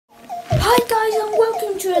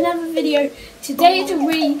welcome to another video. Today is a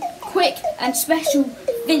really quick and special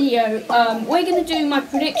video. We're going to do my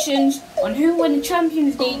predictions on who won the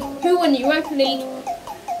Champions League, who won the Europa League,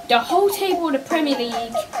 the whole table of the Premier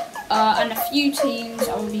League, and a few teams.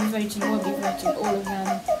 I won't be voting all of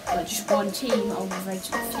them, but just one team. I'll be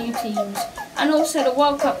voting a few teams, and also the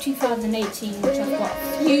World Cup 2018, which I've got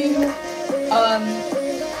a few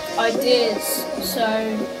ideas. So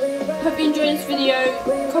hope you enjoy this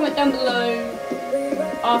video. Comment down below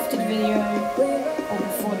after the video or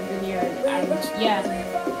before the video, and yeah,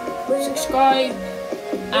 subscribe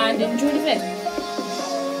and enjoy the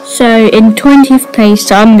video. So in 20th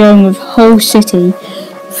place I'm going with Hull City.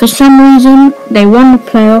 For some reason they won the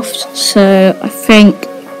playoffs, so I think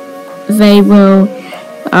they will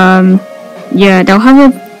they'll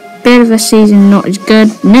have a bit of a season not as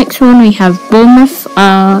good. Next one we have Bournemouth.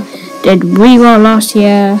 Did really well last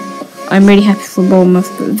year. I'm really happy for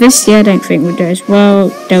Bournemouth, but this year I don't think we'll do as well.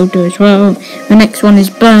 They'll do as well. The next one is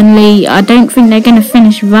Burnley. I don't think they're going to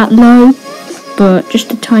finish that low, but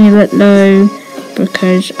just a tiny bit low,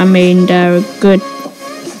 because I mean they're a good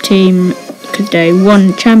team because they won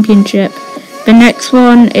the championship. The next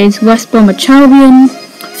one is West Bromwich Albion.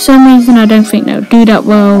 For some reason I don't think they'll do that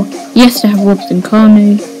well. Yes, they have Robson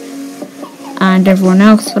Kanu and everyone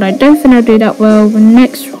else, but I don't think they'll do that well. The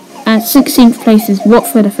next at 16th place is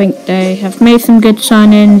Watford. I think they have made some good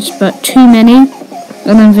signings, but too many.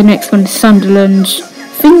 And then the next one is Sunderland. I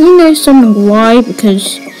think you know something why,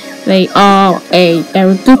 because they're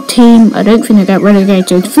a good team. I don't think they get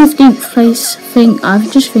relegated. 15th place, I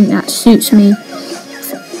just think that suits me.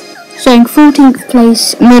 So in 14th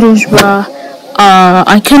place, Middlesbrough.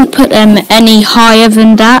 I couldn't put them any higher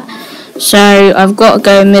than that, so I've got to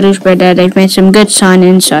go Middlesbrough there. They've made some good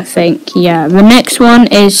signings, I think. Yeah, the next one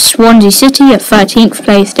is Swansea City at 13th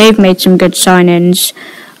place. They've made some good signings.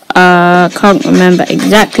 Can't remember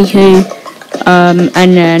exactly who. And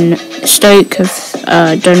then Stoke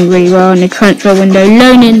have done really well in the transfer window,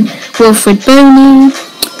 loaning Wilfred Boney.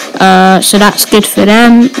 So that's good for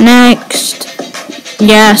them. Next,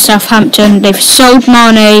 yeah, Southampton. They've sold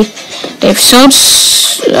Mane. They've sold.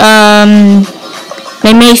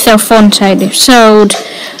 They may sell Fonte. They've sold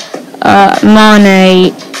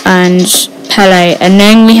Mane and Pele, and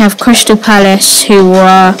then we have Crystal Palace, who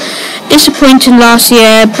were disappointing last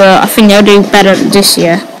year, but I think they'll do better this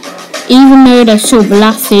year. Even though they sold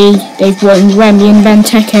Balassi, they've brought in Remy and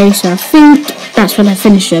Benteke, so I think that's where they're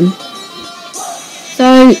finishing.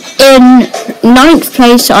 So in 9th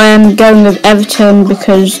place I am going with Everton,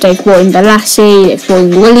 because they've brought in Balassi, they've brought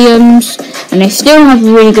in Williams, and they still have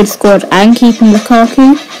a really good squad and keeping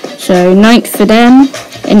Lukaku, so 9th for them.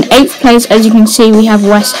 In 8th place, as you can see, we have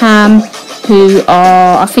West Ham, who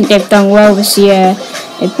I think they've done well this year.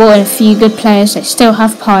 They've brought in a few good players. They still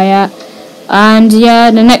have Payet. And yeah,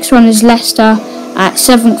 the next one is Leicester at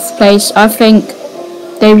 7th place. I think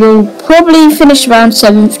they will probably finish around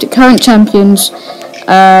 7th, the current champions.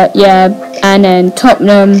 And then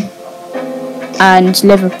Tottenham and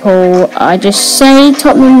Liverpool. I just say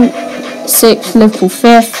Tottenham 6th, Liverpool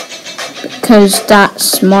 5th, because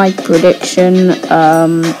that's my prediction.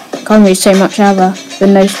 Can't really say much other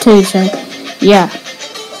than those two, so yeah.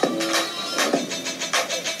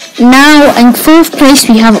 Now in 4th place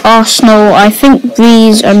we have Arsenal. I think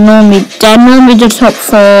these are normally the top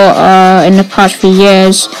 4 in the past few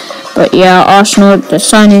years. But yeah, Arsenal, the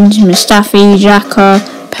signings, Mustafi, Xhaka,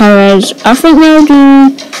 Perez, I think they'll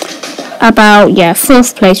do about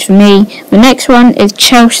 4th place for me. The next one is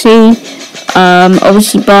Chelsea.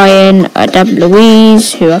 Obviously buying David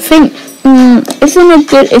Luiz, who I think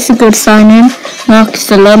it's a good signing. Marcus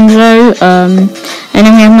Alonso, and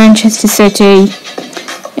then we have Manchester City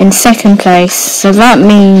in 2nd place. So that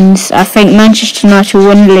means I think Manchester United will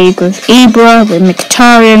win the league with Ibra, with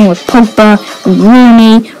Mkhitaryan, with Pogba, with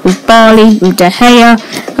Rooney, with Barley, with De Gea.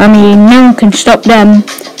 I mean, no one can stop them,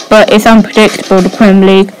 but it's unpredictable, the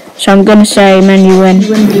Premier League. So I'm going to say Man U win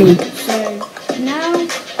the league. So now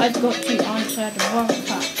I've got to answer the World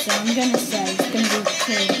Cup. So I'm going to say it's going to be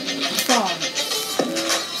between France,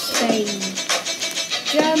 Spain,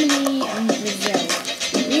 Germany and Brazil.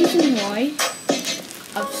 The reason why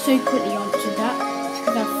I've so quickly answered that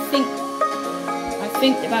because I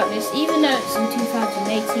think about this, even though it's in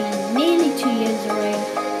 2018, nearly 2 years away,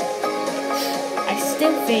 I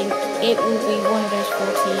still think it will be one of those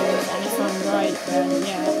 4 teams, and if I'm right, then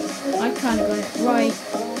yeah, I kind of got it right.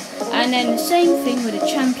 And then the same thing with the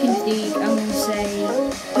Champions League, I'm going to say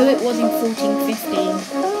who it was in 14-15.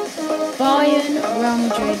 Bayern, Real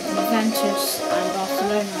Madrid, Juventus and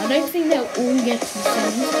Barcelona. I don't think they'll all get to the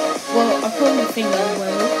semis. Well, I probably think they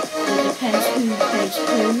will. it depends who plays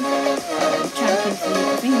who. Champions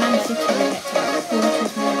League. I think Man City will get to like the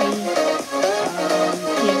quarters maybe.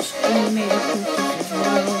 PSG maybe quarters as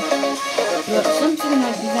well. But something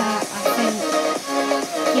like that, I think,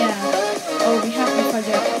 yeah, I'll be happy if I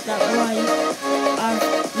get that right.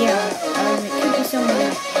 It could be someone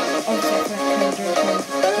like, obviously I feel like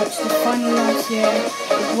got to the final last year,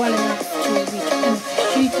 was well enough to reach a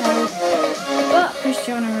shootout, but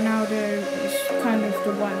Cristiano Ronaldo is kind of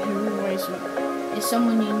the one who always is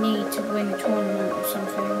someone you need to win a tournament or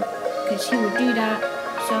something, because he would do that.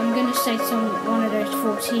 So I'm going to say one of those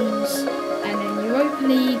 4 teams, and then Europa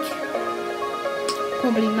League,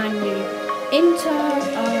 probably Man U, Inter,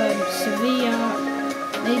 Sevilla,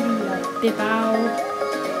 maybe like Bilbao,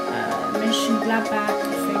 Mönchengladbach,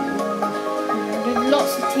 I think. There's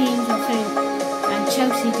lots of teams, I think, and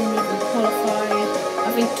Chelsea didn't even qualify.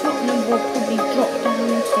 I think Tottenham will probably drop down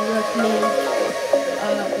into the Europa League.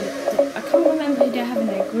 I can't remember who they have in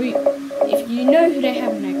their group. If you know who they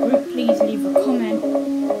have in their group, please leave a comment.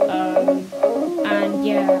 And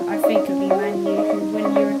yeah, I think it'll be Man U who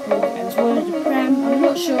win Europa League as well as the Prem. I'm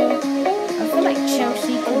not sure. I feel like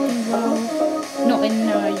Chelsea could do well, not in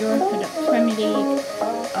Europe but the Premier League,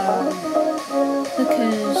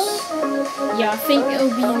 because yeah, I think it'll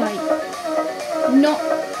be like not.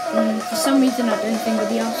 For some reason, I don't think it'll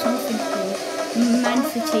be Arsenal. I think it'll be Man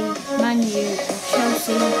City, Man U, or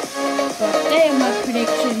Chelsea. But they are my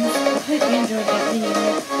predictions. I hope you enjoyed that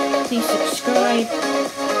video. Please subscribe.